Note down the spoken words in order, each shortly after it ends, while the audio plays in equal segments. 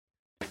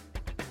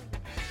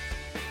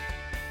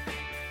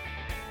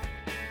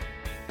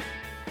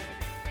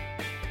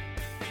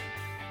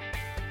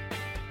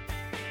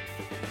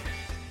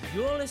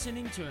You're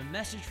listening to a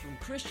message from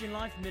Christian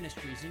Life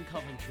Ministries in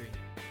Coventry,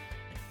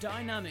 a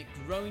dynamic,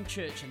 growing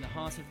church in the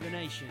heart of the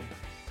nation.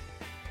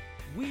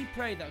 We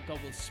pray that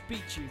God will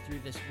speak to you through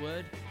this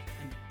word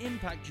and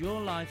impact your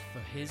life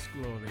for His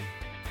glory.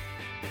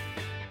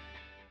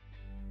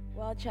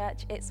 Well,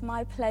 church, it's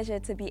my pleasure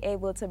to be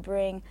able to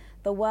bring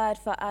the word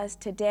for us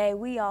today.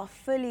 We are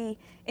fully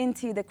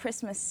into the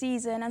Christmas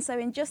season, and so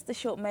in just a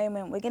short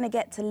moment, we're going to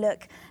get to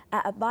look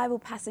at a Bible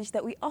passage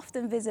that we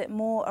often visit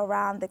more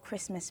around the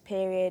Christmas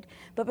period.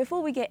 But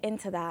before we get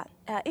into that,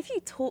 if you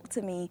talk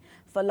to me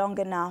for long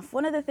enough,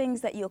 one of the things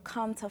that you'll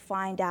come to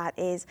find out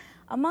is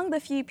among the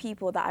few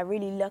people that I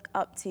really look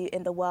up to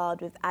in the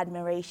world with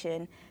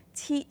admiration,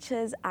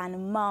 teachers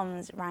and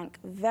mums rank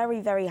very,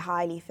 very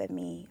highly for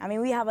me. I mean,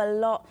 we have a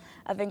lot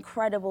of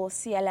incredible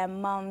CLM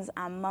mums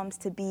and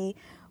mums-to-be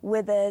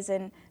with us.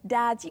 And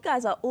dads, you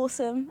guys are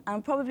awesome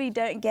and probably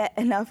don't get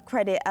enough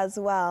credit as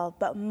well.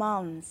 But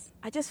mums,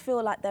 I just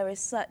feel like there is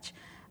such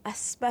a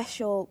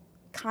special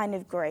kind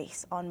of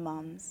grace on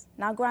mums.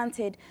 Now,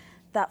 granted,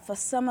 that for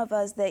some of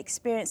us, the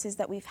experiences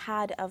that we've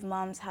had of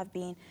mums have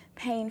been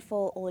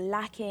painful or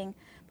lacking.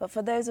 But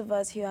for those of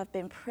us who have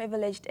been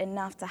privileged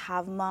enough to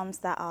have mums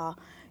that are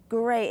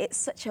great, it's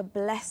such a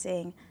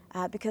blessing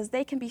because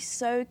they can be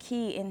so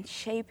key in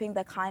shaping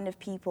the kind of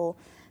people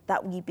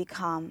that we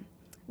become.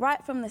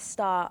 Right from the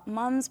start,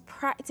 mums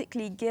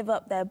practically give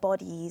up their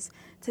bodies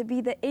to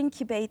be the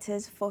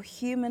incubators for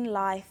human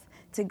life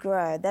to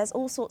grow. There's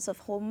all sorts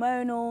of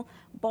hormonal,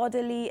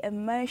 bodily,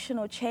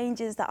 emotional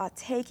changes that are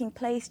taking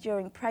place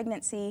during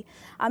pregnancy.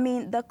 I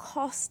mean, the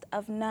cost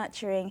of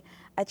nurturing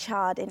a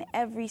child in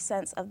every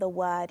sense of the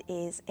word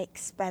is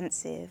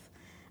expensive.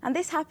 And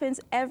this happens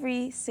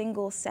every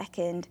single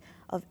second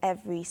of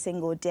every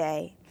single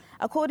day.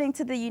 According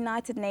to the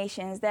United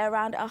Nations, there are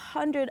around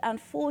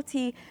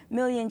 140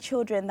 million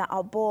children that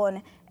are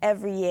born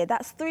every year.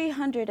 That's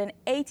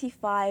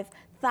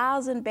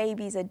 385,000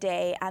 babies a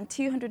day and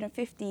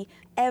 250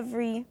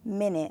 every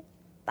minute.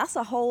 That's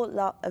a whole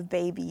lot of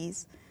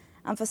babies.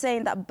 And for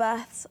saying that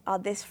births are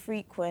this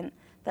frequent,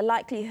 the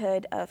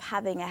likelihood of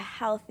having a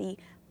healthy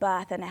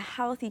birth and a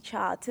healthy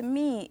child, to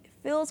me,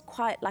 feels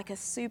quite like a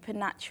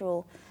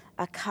supernatural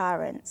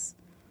occurrence.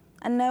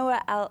 And nowhere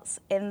else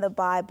in the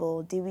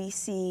Bible do we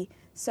see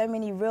so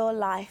many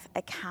real-life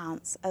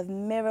accounts of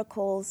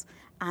miracles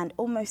and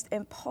almost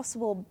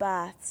impossible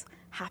births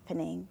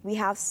happening. We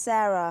have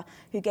Sarah,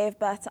 who gave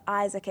birth to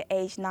Isaac at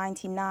age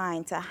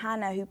 99, to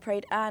Hannah, who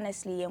prayed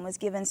earnestly and was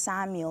given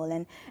Samuel,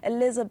 and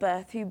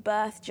Elizabeth, who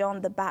birthed John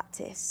the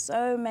Baptist.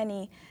 So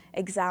many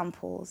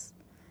examples.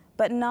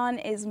 But none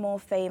is more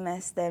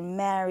famous than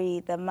Mary,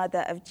 the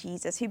mother of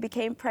Jesus, who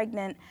became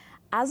pregnant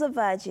as a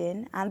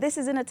virgin, and this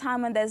is in a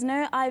time when there's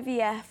no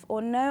IVF or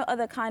no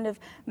other kind of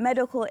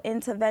medical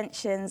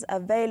interventions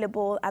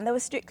available, and there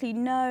was strictly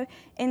no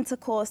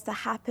intercourse to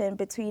happen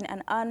between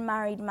an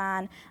unmarried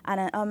man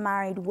and an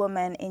unmarried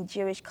woman in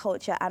Jewish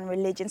culture and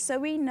religion. So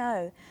we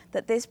know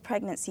that this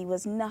pregnancy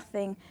was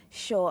nothing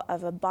short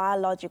of a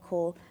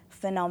biological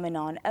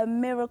phenomenon, a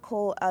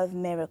miracle of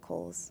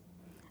miracles.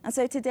 And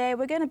so today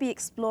we're going to be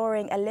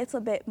exploring a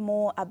little bit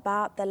more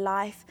about the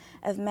life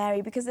of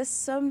Mary, because there's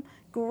some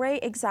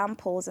great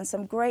examples and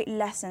some great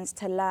lessons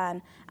to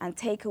learn and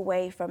take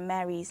away from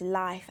Mary's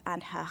life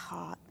and her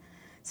heart.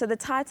 So the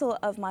title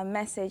of my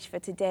message for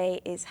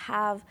today is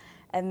Have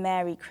a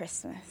Merry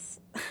Christmas.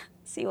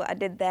 See what I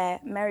did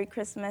there? Merry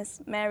Christmas,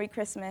 Merry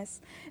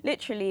Christmas.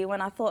 Literally, when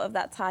I thought of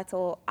that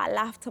title, I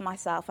laughed to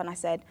myself and I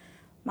said,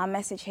 my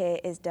message here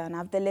is done.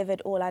 I've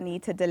delivered all I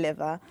need to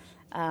deliver.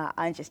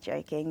 I'm just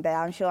joking.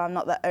 I'm sure I'm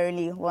not the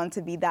only one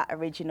to be that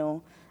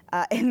original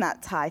in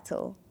that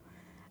title.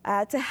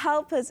 To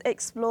help us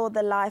explore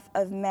the life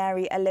of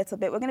Mary a little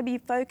bit, we're going to be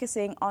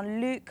focusing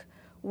on Luke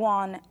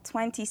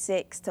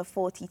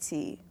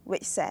 1:26-42,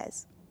 which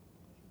says,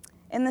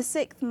 "In the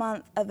 6th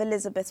month of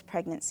Elizabeth's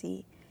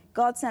pregnancy,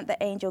 God sent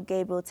the angel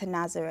Gabriel to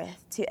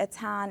Nazareth, to a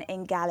town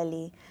in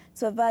Galilee,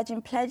 to a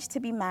virgin pledged to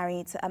be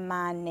married to a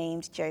man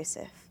named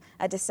Joseph,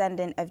 a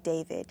descendant of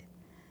David.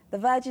 The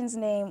virgin's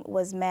name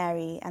was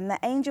Mary, and the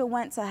angel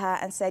went to her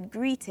and said,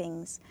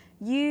 'Greetings,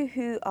 you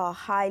who are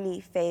highly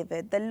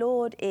favored. The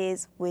Lord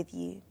is with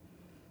you.'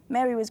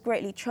 Mary was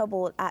greatly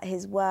troubled at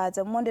his words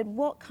and wondered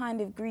what kind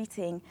of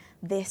greeting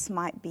this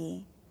might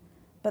be.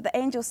 But the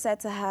angel said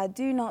to her,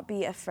 'Do not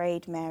be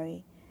afraid,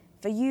 Mary,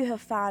 for you have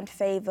found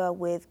favor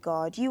with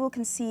God. You will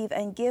conceive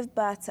and give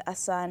birth to a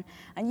son,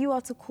 and you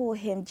are to call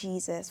him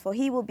Jesus, for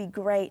he will be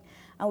great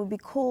and will be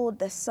called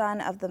the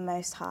Son of the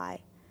Most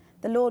High.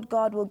 The Lord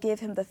God will give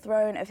him the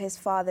throne of his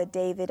father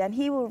David, and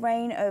he will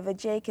reign over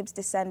Jacob's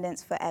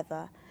descendants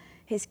forever.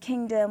 His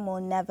kingdom will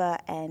never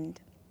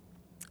end.'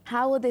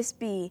 'How will this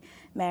be?'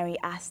 Mary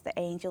asked the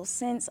angel,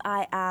 'since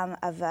I am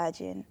a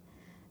virgin?'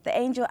 The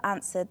angel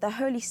answered, 'The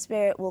Holy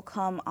Spirit will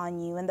come on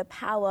you, and the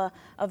power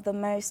of the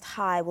Most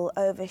High will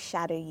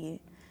overshadow you,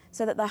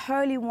 so that the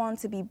Holy One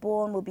to be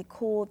born will be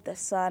called the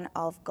Son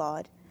of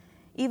God.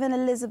 Even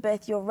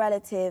Elizabeth, your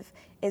relative,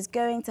 is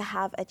going to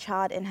have a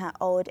child in her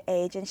old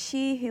age, and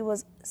she who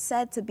was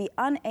said to be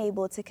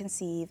unable to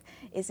conceive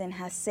is in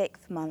her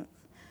 6th month.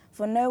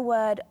 For no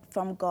word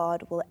from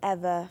God will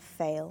ever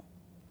fail.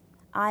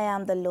 I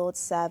am the Lord's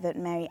servant,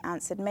 Mary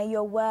answered. May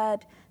your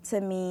word to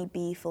me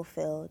be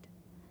fulfilled.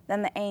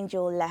 Then the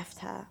angel left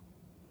her.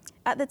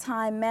 At the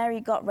time, Mary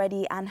got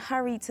ready and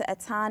hurried to a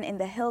town in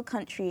the hill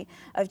country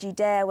of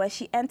Judea, where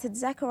she entered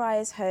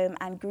Zechariah's home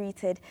and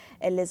greeted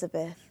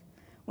Elizabeth.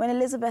 When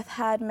Elizabeth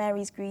heard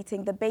Mary's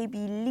greeting, the baby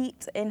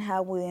leaped in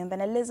her womb,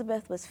 and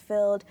Elizabeth was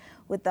filled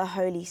with the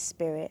Holy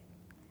Spirit.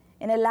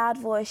 In a loud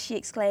voice, she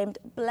exclaimed,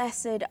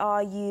 "Blessed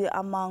are you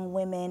among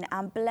women,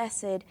 and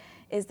blessed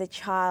is the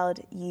child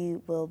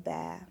you will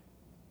bear."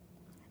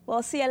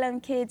 Well,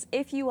 CLM kids,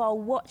 if you are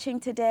watching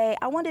today,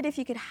 I wondered if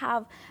you could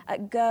have a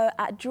go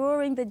at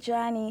drawing the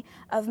journey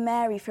of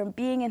Mary from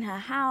being in her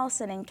house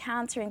and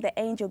encountering the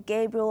angel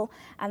Gabriel,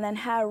 and then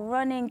her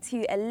running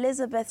to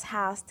Elizabeth's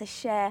house to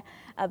share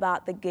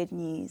about the good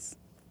news.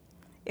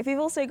 If you've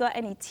also got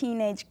any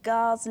teenage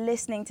girls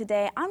listening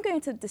today, I'm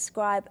going to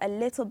describe a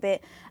little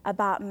bit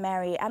about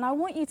Mary, and I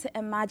want you to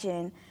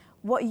imagine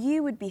what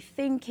you would be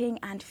thinking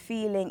and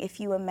feeling if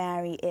you were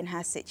Mary in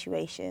her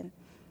situation.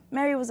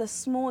 Mary was a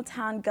small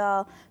town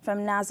girl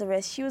from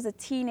Nazareth. She was a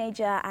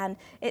teenager, and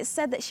it's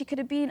said that she could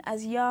have been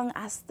as young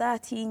as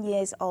 13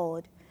 years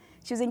old.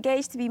 She was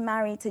engaged to be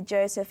married to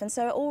Joseph, and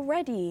so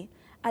already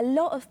a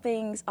lot of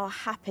things are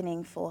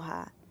happening for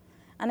her.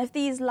 And if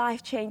these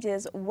life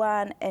changes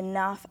weren't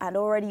enough and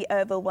already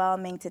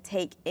overwhelming to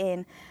take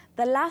in,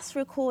 the last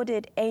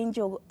recorded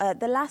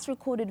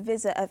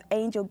visit of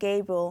Angel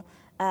Gabriel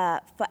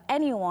for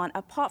anyone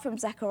apart from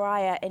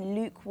Zechariah in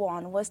Luke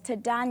 1 was to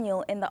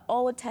Daniel in the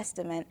Old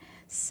Testament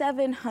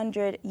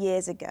 700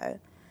 years ago.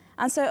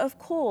 And so, of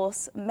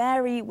course,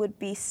 Mary would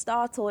be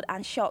startled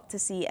and shocked to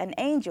see an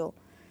angel.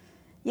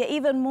 Yet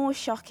even more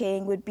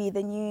shocking would be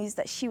the news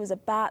that she was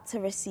about to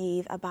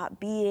receive about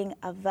being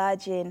a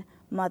virgin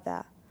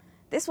mother.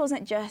 This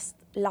wasn't just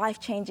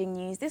life-changing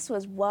news, this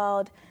was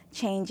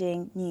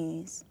world-changing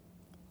news.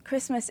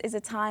 Christmas is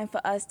a time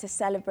for us to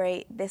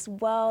celebrate this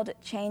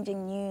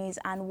world-changing news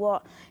and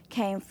what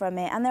came from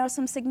it. And there are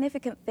some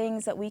significant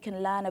things that we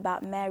can learn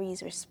about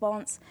Mary's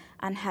response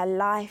and her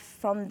life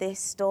from this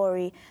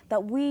story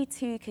that we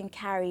too can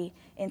carry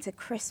into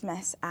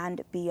Christmas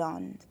and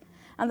beyond.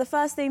 And the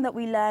first thing that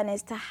we learn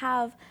is to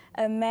have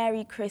a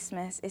Merry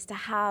Christmas is to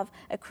have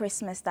a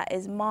Christmas that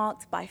is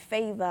marked by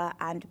favor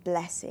and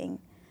blessing.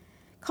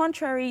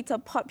 Contrary to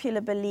popular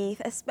belief,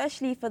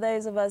 especially for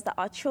those of us that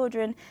are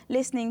children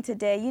listening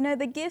today, you know,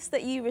 the gifts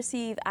that you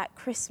receive at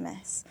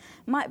Christmas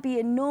might be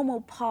a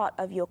normal part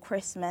of your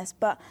Christmas,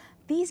 but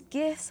these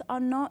gifts are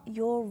not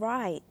your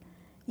right.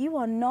 You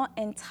are not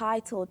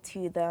entitled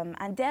to them,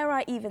 and dare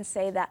I even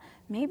say that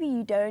maybe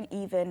you don't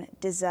even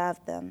deserve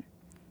them.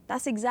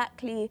 That's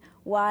exactly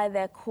why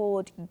they're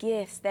called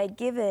gifts. They're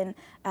given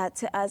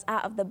to us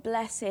out of the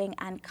blessing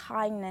and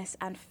kindness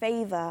and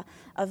favor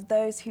of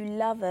those who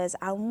love us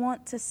and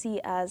want to see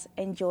us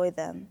enjoy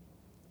them.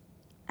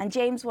 And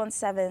James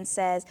 1:7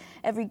 says,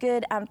 "Every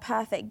good and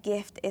perfect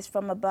gift is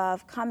from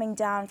above, coming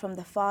down from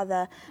the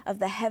Father of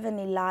the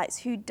heavenly lights,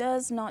 who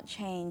does not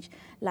change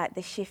like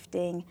the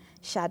shifting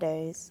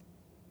shadows."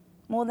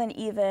 More than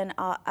even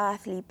our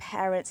earthly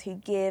parents who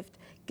give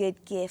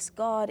good gifts,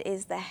 God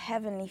is the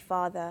Heavenly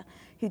Father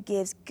who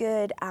gives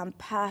good and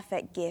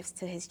perfect gifts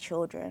to his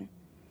children.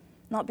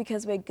 Not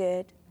because we're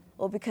good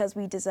or because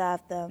we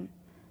deserve them,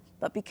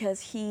 but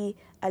because he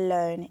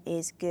alone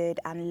is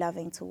good and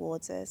loving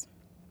towards us.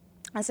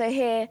 And so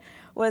here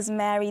was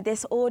Mary,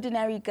 this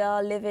ordinary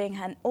girl living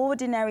an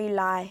ordinary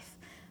life,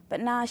 but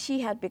now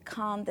she had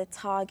become the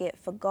target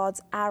for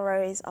God's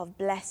arrows of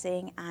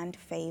blessing and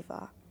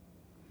favor.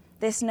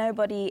 This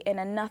nobody in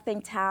a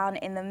nothing town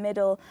in the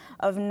middle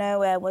of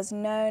nowhere was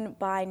known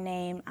by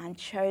name and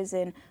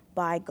chosen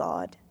by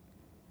God.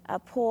 A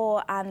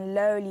poor and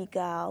lowly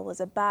girl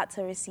was about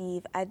to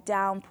receive a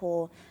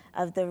downpour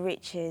of the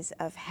riches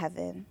of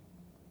heaven.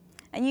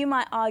 And you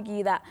might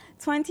argue that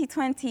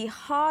 2020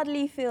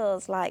 hardly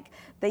feels like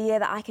the year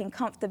that I can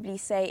comfortably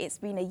say it's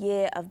been a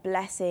year of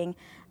blessing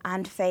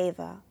and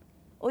favor.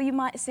 Or you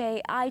might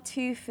say, I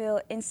too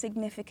feel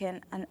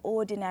insignificant and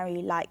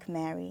ordinary like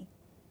Mary.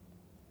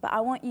 But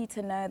I want you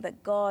to know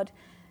that God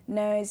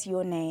knows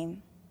your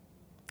name,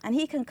 and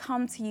he can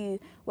come to you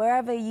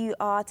wherever you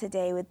are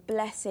today with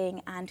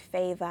blessing and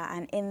favor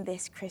and in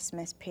this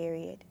Christmas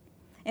period.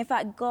 In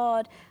fact,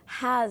 God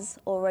has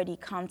already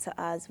come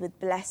to us with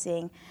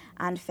blessing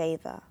and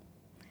favor.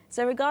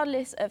 So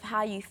regardless of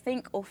how you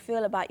think or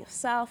feel about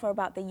yourself or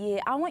about the year,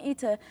 I want you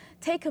to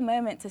take a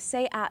moment to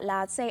say out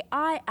loud, say,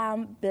 I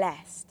am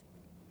blessed.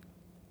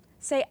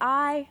 Say,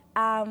 I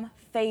am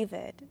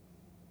favored.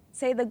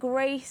 Say, the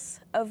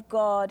grace of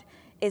God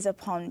is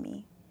upon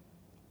me.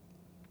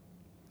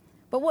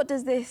 But what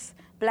does this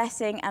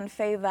blessing and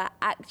favor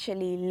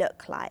actually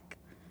look like?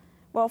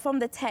 Well, from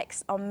the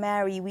text on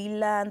Mary, we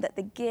learn that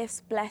the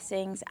gifts,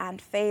 blessings,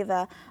 and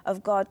favor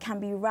of God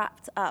can be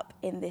wrapped up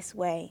in this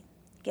way.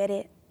 Get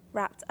it?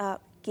 Wrapped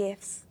up.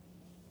 gifts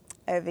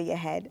over your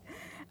head.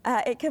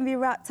 It can be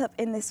wrapped up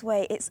in this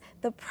way. It's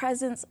the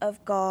presence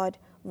of God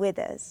with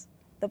us,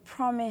 the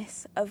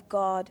promise of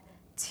God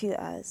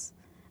to us,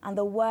 and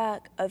the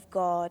work of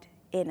God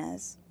in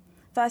us.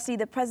 Firstly,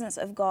 the presence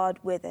of God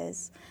with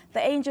us. The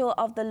angel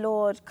of the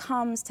Lord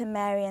comes to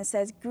Mary and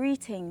says,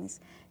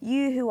 "Greetings,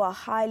 you who are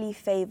highly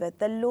favored.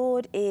 The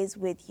Lord is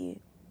with you."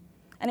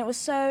 And it was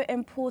so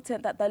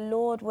important that the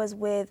Lord was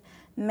with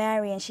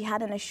Mary, and she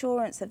had an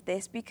assurance of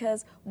this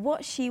because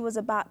what she was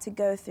about to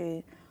go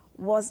through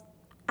was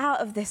out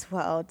of this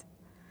world.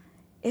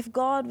 If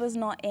God was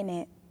not in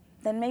it,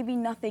 then maybe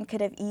nothing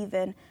could have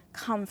even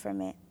come from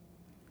it.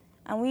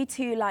 And we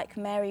too, like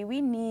Mary,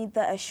 we need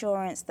the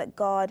assurance that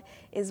God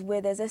is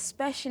with us,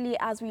 especially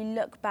as we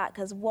look back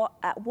at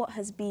what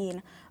has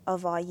been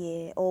of our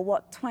year, or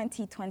what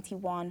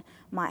 2021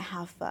 might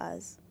have for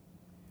us.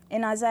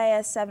 In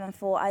Isaiah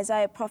 7:4,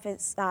 Isaiah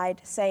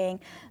prophesied,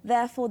 saying,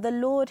 "Therefore the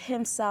Lord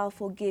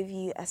himself will give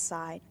you a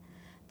sign.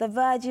 The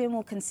virgin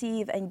will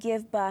conceive and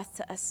give birth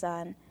to a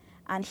son,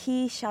 and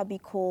he shall be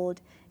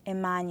called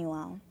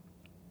Emmanuel,"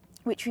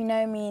 which we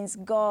know means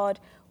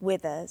God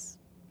with us.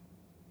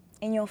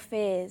 In your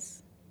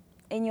fears,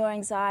 in your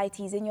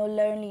anxieties, in your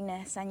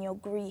loneliness and your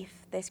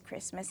grief this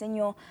Christmas, in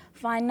your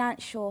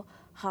financial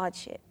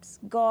hardships,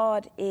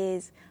 God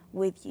is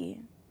with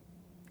you.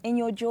 In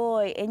your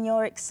joy, in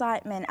your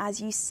excitement, as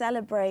you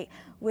celebrate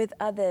with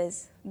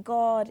others,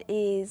 God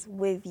is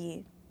with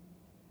you.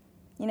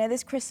 You know,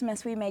 this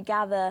Christmas we may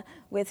gather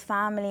with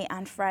family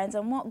and friends,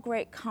 and what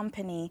great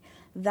company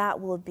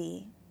that will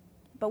be.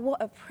 But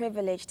what a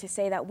privilege to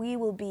say that we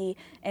will be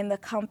in the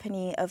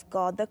company of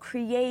God, the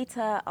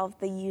creator of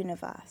the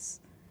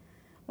universe.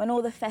 When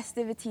all the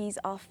festivities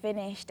are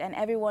finished and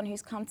everyone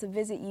who's come to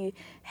visit you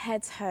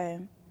heads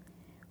home,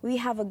 we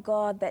have a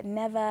God that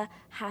never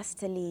has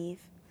to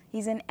leave.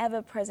 He's an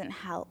ever-present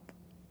help.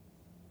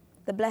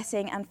 The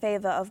blessing and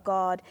favor of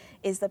God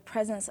is the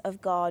presence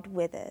of God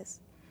with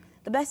us.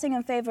 The blessing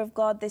and favor of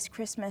God this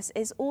Christmas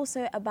is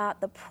also about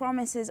the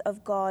promises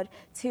of God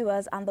to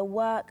us and the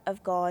work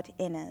of God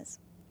in us.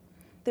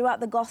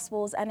 Throughout the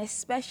Gospels, and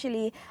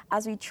especially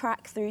as we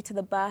track through to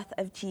the birth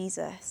of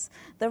Jesus,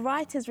 the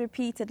writers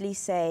repeatedly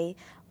say,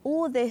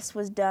 all this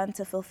was done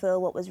to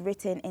fulfill what was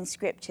written in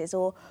scriptures,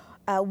 or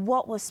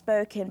what was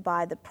spoken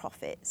by the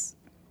prophets.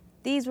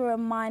 These were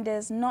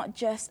reminders not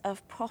just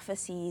of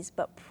prophecies,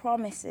 but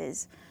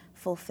promises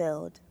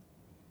fulfilled.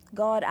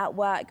 God at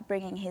work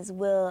bringing his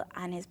will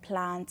and his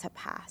plan to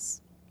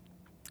pass.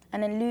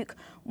 And in Luke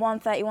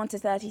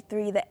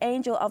 1:31-33, the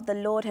angel of the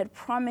Lord had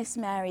promised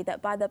Mary that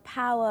by the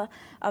power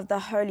of the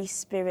Holy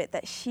Spirit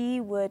that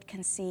she would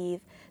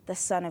conceive the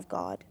Son of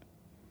God.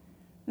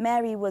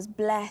 Mary was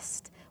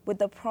blessed with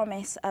the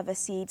promise of a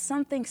seed,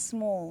 something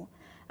small,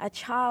 a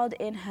child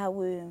in her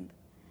womb.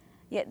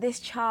 Yet this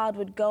child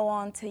would go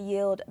on to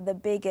yield the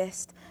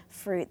biggest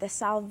fruit, the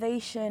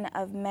salvation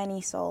of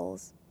many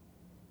souls.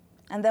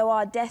 And though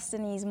our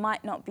destinies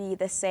might not be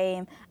the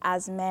same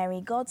as Mary,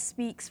 God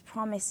speaks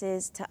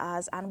promises to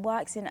us and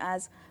works in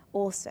us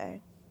also.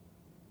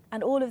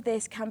 And all of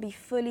this can be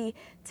fully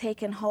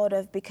taken hold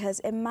of because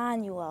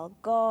Emmanuel,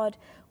 God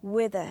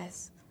with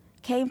us,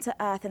 came to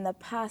earth in the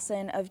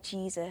person of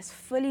Jesus,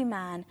 fully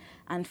man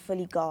and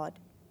fully God.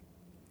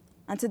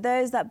 And to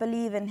those that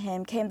believe in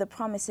him came the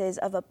promises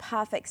of a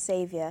perfect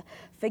Savior,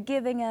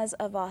 forgiving us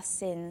of our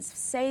sins,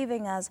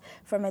 saving us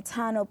from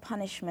eternal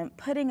punishment,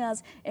 putting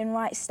us in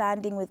right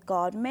standing with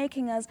God,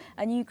 making us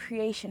a new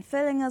creation,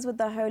 filling us with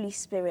the Holy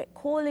Spirit,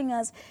 calling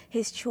us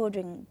his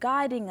children,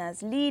 guiding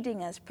us,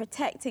 leading us,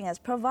 protecting us,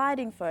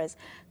 providing for us,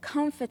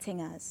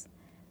 comforting us,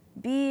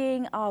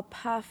 being our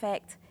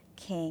perfect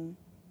King.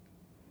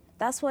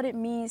 That's what it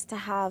means to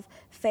have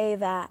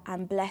favor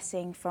and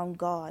blessing from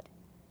God.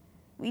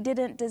 We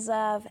didn't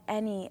deserve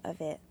any of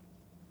it,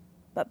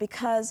 but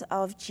because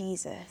of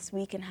Jesus,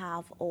 we can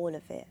have all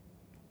of it.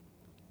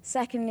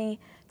 Secondly,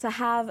 to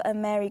have a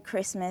Merry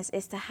Christmas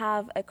is to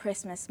have a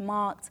Christmas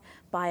marked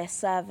by a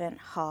servant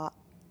heart.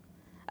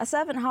 A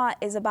servant heart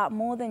is about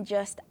more than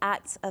just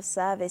acts of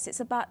service. It's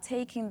about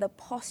taking the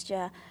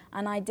posture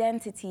and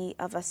identity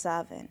of a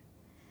servant.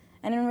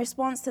 And in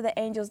response to the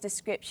angel's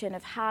description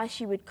of how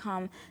she would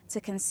come to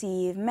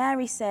conceive,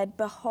 Mary said,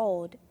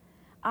 "Behold,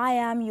 I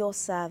am your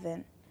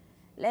servant.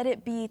 Let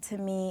it be to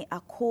me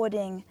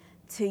according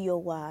to your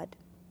word."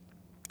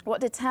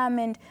 What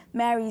determined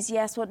Mary's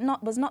yes was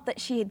not that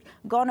she had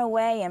gone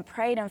away and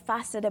prayed and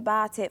fasted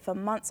about it for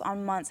months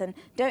on months. And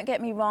don't get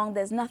me wrong,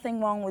 there's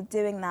nothing wrong with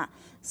doing that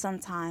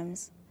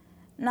sometimes.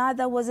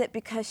 Neither was it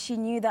because she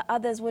knew that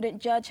others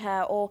wouldn't judge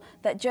her or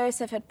that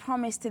Joseph had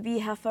promised to be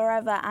her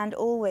forever and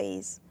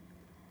always.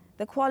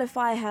 The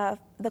qualifier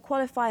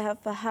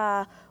for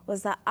her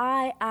was that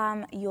I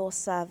am your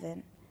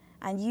servant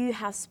and you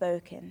have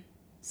spoken.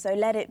 So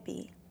let it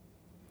be.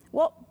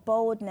 What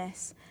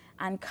boldness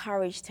and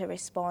courage to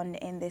respond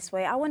in this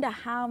way. I wonder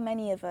how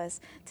many of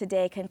us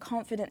today can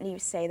confidently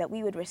say that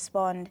we would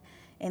respond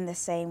in the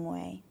same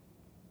way.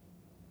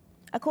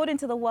 According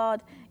to the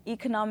World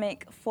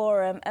Economic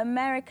Forum,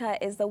 America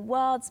is the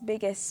world's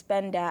biggest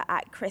spender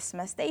at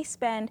Christmas. They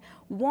spend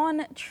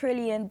 $1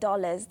 trillion,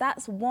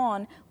 that's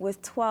one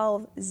with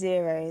 12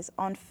 zeros,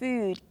 on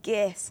food,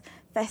 gifts,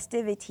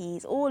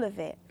 festivities, all of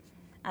it.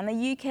 And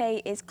the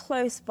UK is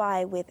close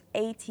by with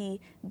 £80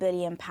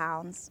 billion.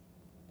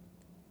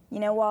 You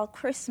know, while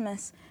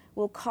Christmas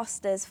will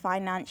cost us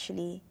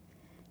financially,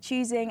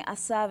 choosing a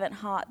servant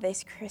heart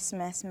this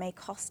Christmas may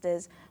cost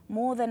us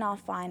more than our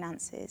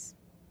finances.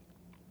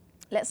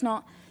 Let's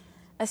not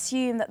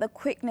assume that the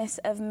quickness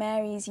of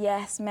Mary's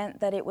yes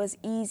meant that it was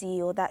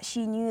easy or that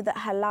she knew that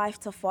her life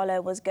to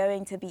follow was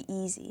going to be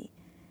easy.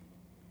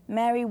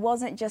 Mary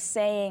wasn't just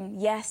saying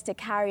yes to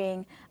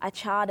carrying a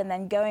child and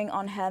then going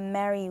on her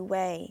merry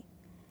way.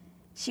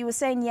 She was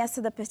saying yes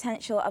to the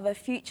potential of a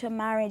future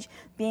marriage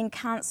being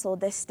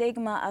cancelled, the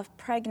stigma of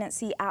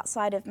pregnancy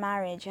outside of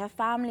marriage, her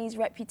family's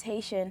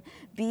reputation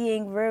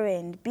being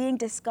ruined, being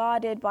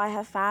discarded by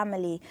her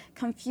family,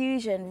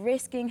 confusion,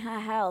 risking her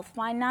health,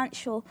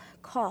 financial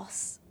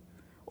costs.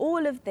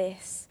 All of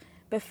this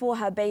before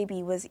her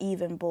baby was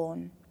even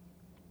born.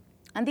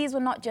 And these were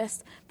not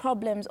just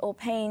problems or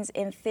pains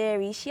in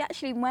theory. She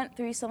actually went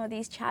through some of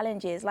these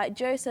challenges. Like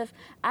Joseph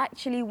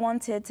actually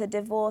wanted to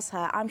divorce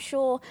her. I'm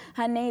sure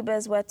her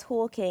neighbors were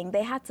talking.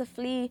 They had to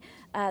flee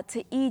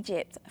to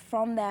Egypt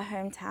from their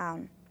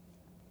hometown.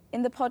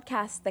 In the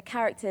podcast, The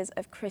Characters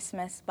of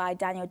Christmas by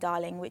Daniel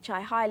Darling, which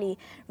I highly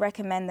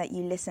recommend that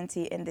you listen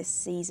to in this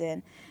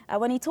season,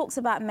 when he talks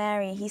about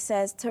Mary, he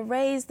says, to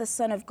raise the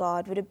Son of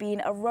God would have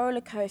been a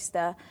roller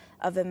coaster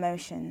of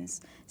emotions.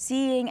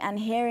 Seeing and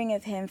hearing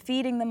of him,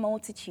 feeding the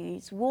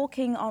multitudes,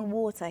 walking on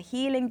water,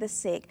 healing the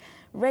sick,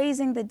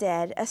 raising the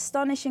dead,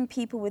 astonishing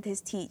people with his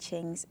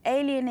teachings,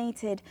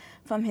 alienated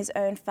from his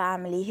own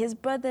family, his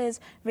brothers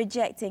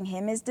rejecting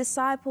him, his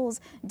disciples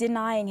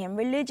denying him,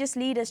 religious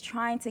leaders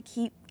trying to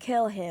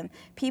kill him,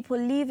 people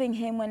leaving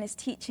him when his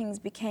teachings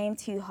became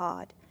too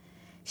hard.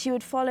 She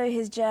would follow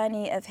his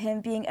journey of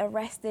him being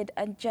arrested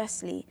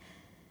unjustly,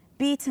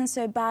 beaten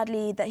so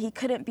badly that he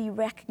couldn't be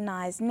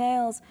recognized,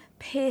 nails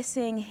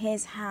piercing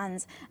his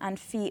hands and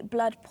feet,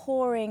 blood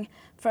pouring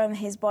from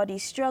his body,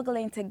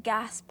 struggling to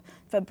gasp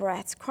for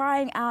breath,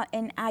 crying out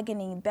in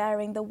agony,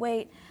 bearing the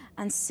weight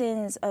and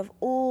sins of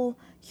all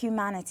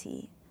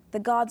humanity, the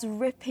guards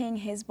ripping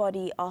his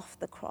body off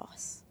the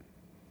cross.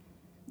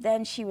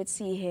 Then she would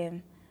see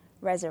him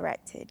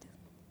resurrected.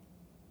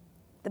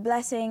 The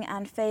blessing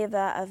and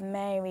favor of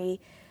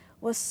Mary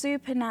was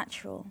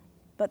supernatural,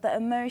 but the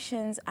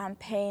emotions and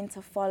pain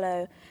to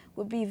follow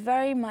would be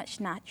very much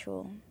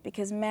natural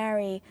because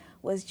Mary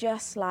was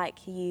just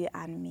like you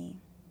and me.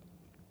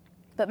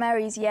 But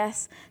Mary's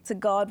yes to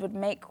God would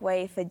make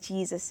way for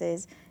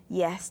Jesus's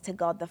yes to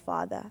God the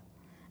Father.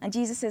 And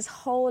Jesus's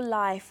whole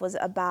life was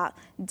about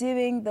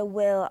doing the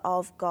will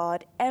of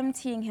God,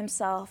 emptying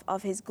himself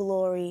of his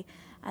glory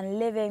and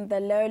living the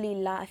lowly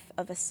life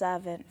of a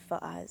servant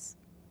for us.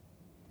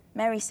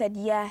 Mary said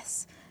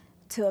yes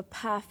to a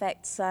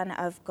perfect Son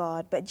of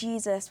God, but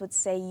Jesus would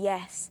say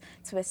yes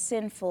to a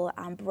sinful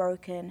and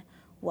broken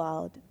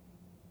world.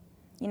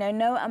 You know,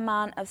 no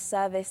amount of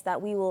service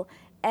that we will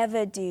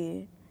ever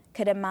do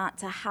could amount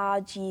to how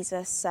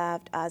Jesus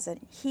served us,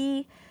 and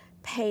he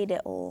paid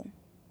it all.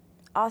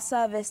 Our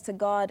service to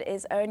God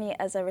is only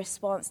as a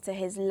response to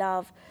his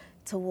love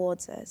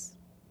towards us.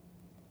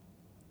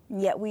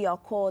 And yet we are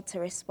called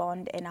to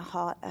respond in a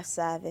heart of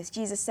service.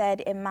 Jesus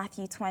said in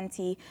Matthew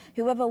 20,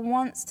 whoever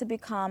wants to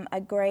become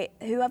great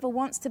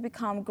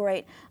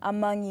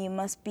among you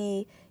must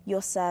be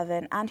your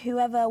servant, and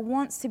whoever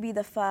wants to be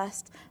the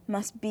first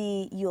must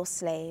be your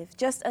slave.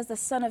 Just as the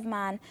Son of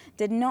Man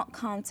did not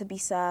come to be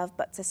served,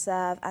 but to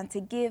serve and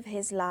to give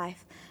his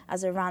life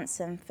as a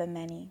ransom for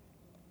many.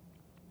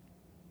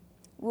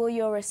 Will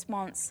your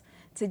response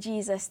to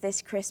Jesus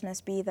this Christmas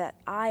be that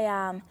I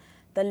am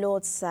the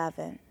Lord's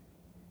servant?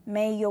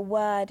 May your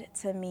word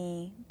to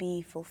me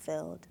be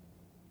fulfilled.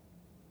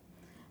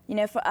 You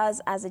know, for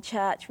us as a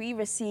church, we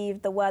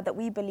received the word that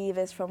we believe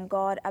is from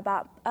God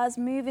about us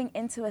moving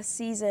into a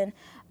season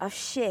of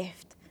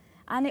shift.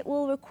 And it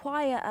will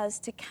require us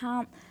to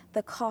count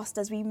the cost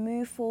as we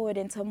move forward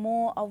into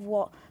more of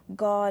what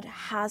God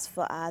has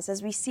for us,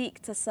 as we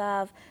seek to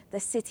serve the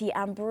city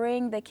and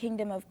bring the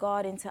kingdom of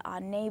God into our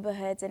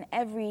neighborhoods and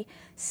every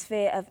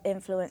sphere of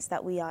influence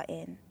that we are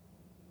in.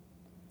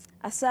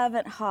 A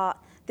servant heart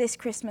this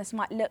Christmas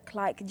might look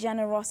like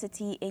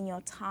generosity in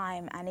your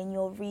time and in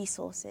your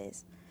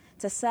resources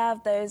to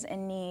serve those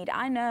in need.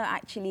 I know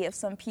actually of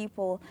some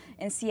people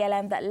in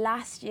CLM that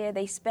last year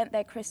they spent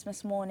their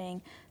Christmas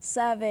morning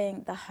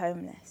serving the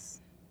homeless.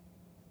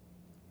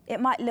 It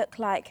might look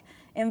like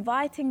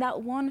inviting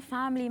that one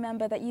family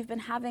member that you've been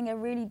having a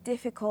really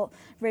difficult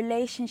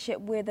relationship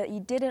with that you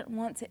didn't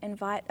want to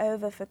invite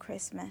over for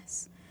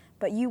Christmas,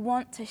 but you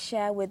want to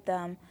share with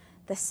them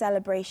the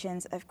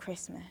celebrations of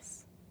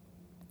Christmas.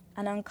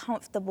 An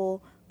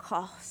uncomfortable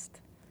cost,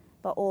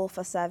 but all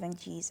for serving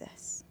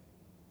Jesus.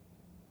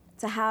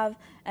 To have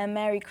a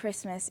Merry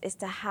Christmas is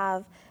to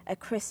have a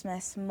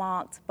Christmas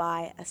marked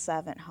by a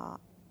servant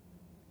heart.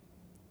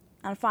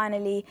 And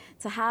finally,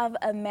 to have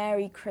a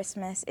Merry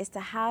Christmas is to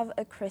have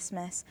a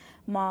Christmas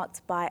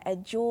marked by a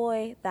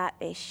joy that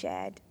is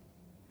shared.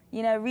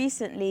 You know,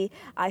 recently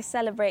I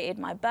celebrated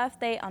my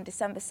birthday on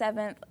December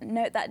 7th.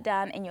 Note that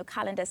down in your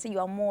calendar so you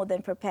are more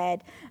than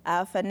prepared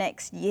for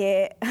next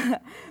year.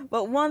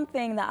 But one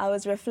thing that I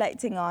was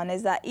reflecting on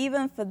is that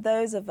even for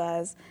those of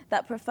us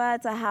that prefer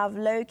to have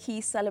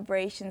low-key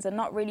celebrations and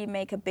not really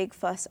make a big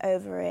fuss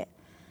over it,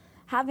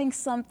 having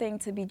something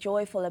to be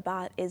joyful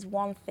about is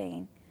one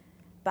thing,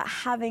 but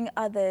having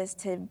others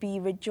to be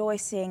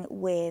rejoicing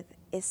with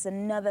is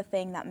another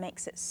thing that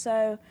makes it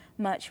so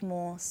much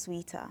more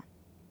sweeter.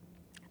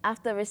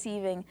 After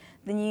receiving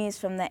the news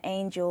from the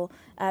angel,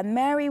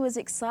 Mary was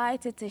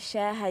excited to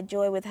share her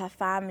joy with her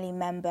family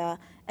member,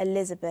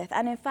 Elizabeth.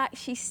 And in fact,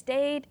 she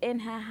stayed in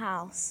her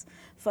house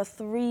for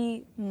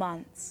 3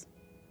 months.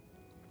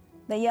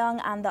 The young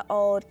and the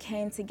old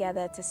came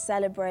together to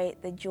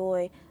celebrate the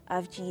joy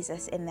of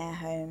Jesus in their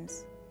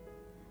homes.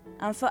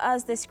 And for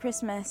us this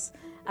Christmas,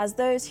 as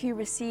those who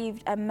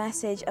received a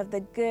message of the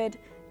good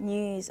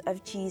news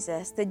of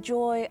Jesus, the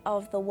joy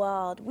of the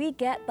world, we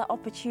get the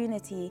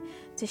opportunity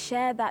to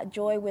share that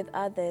joy with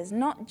others,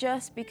 not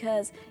just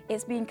because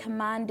it's been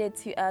commanded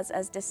to us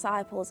as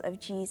disciples of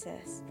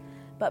Jesus,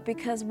 but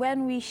because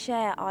when we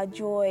share our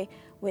joy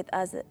with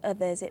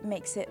others, it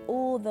makes it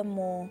all the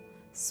more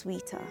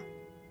sweeter.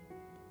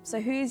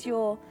 So who's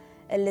your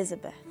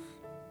Elizabeth?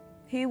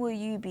 Who will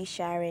you be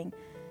sharing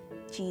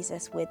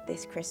Jesus with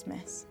this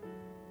Christmas?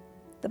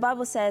 The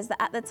Bible says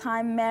that at the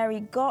time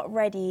Mary got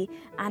ready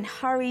and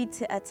hurried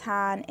to a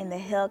town in the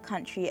hill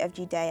country of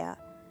Judea.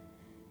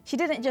 She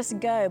didn't just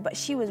go, but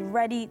she was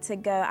ready to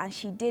go, and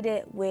she did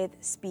it with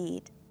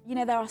speed. You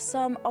know, there are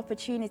some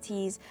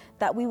opportunities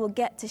that we will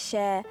get to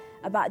share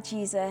about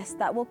Jesus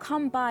that will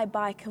come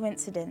by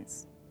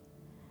coincidence.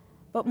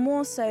 But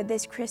more so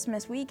this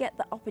Christmas, we get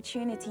the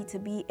opportunity to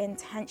be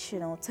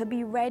intentional, to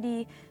be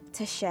ready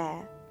to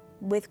share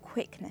with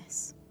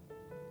quickness.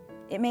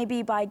 It may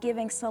be by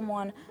giving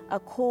someone a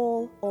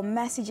call or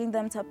messaging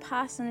them to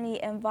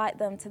personally invite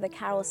them to the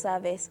carol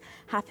service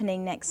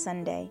happening next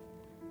Sunday.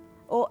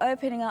 Or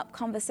opening up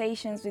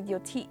conversations with your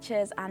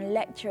teachers and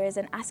lecturers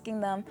and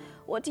asking them,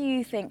 what do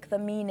you think the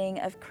meaning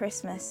of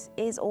Christmas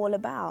is all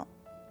about?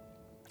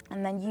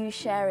 And then you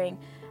sharing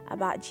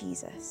about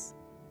Jesus.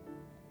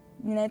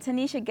 You know,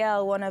 Tanisha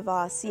Gale, one of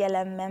our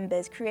CLM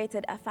members,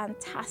 created a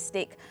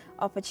fantastic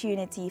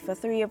opportunity for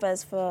 3 of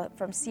us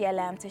from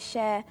CLM to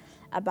share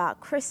about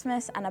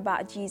Christmas and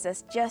about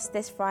Jesus just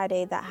this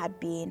Friday that had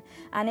been.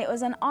 And it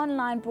was an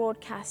online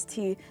broadcast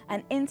to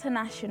an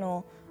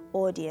international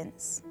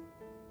audience.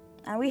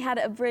 And we had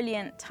a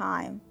brilliant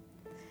time.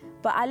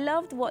 But I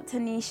loved what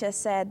Tanisha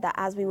said that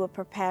as we were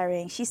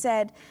preparing. She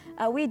said,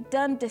 we'd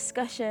done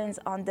discussions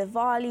on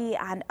Diwali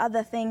and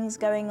other things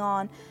going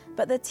on,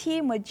 but the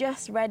team were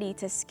just ready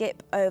to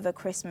skip over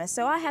Christmas.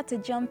 So I had to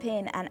jump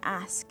in and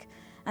ask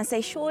and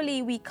say,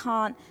 surely we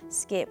can't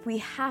skip. We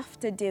have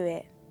to do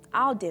it.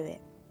 I'll do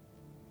it.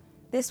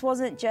 This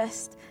wasn't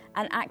just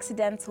an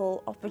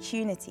accidental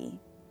opportunity.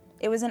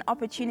 It was an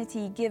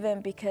opportunity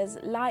given because,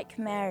 like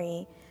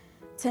Mary,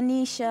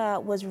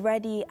 Tanisha was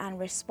ready and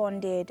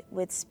responded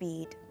with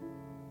speed.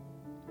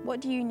 What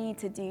do you need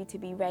to do to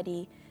be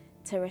ready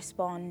to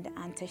respond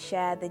and to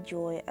share the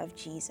joy of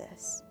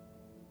Jesus?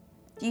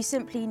 Do you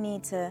simply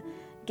need to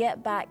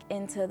get back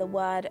into the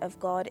Word of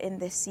God in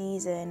this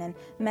season and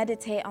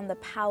meditate on the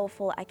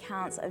powerful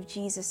accounts of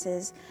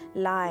Jesus's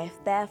life,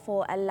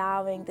 therefore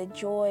allowing the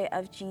joy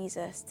of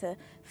Jesus to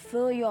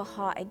fill your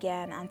heart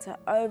again and to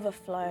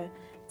overflow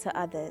to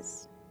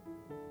others?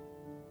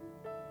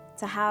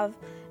 To have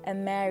a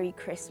Merry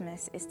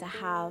Christmas is to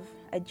have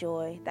a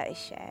joy that is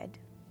shared.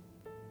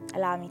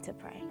 Allow me to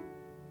pray.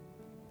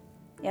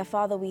 Yeah,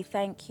 Father, we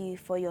thank you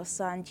for your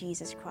Son,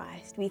 Jesus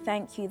Christ. We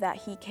thank you that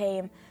he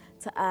came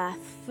to earth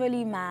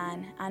fully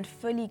man and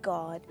fully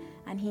God,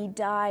 and he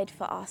died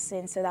for our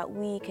sins so that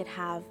we could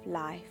have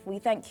life. We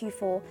thank you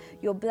for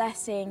your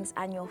blessings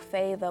and your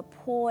favor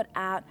poured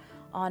out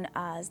on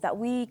us, that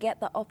we get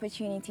the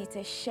opportunity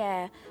to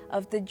share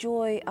of the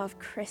joy of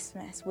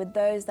Christmas with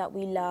those that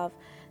we love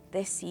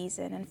this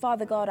season. And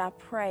Father God, I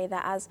pray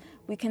that as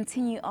we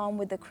continue on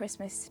with the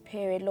Christmas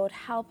period, Lord,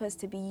 help us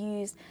to be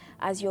used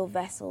as your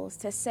vessels,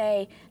 to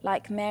say,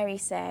 like Mary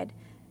said,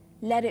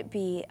 let it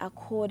be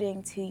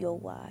according to your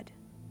word.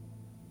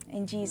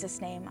 In Jesus'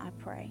 name I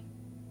pray.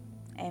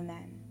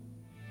 Amen.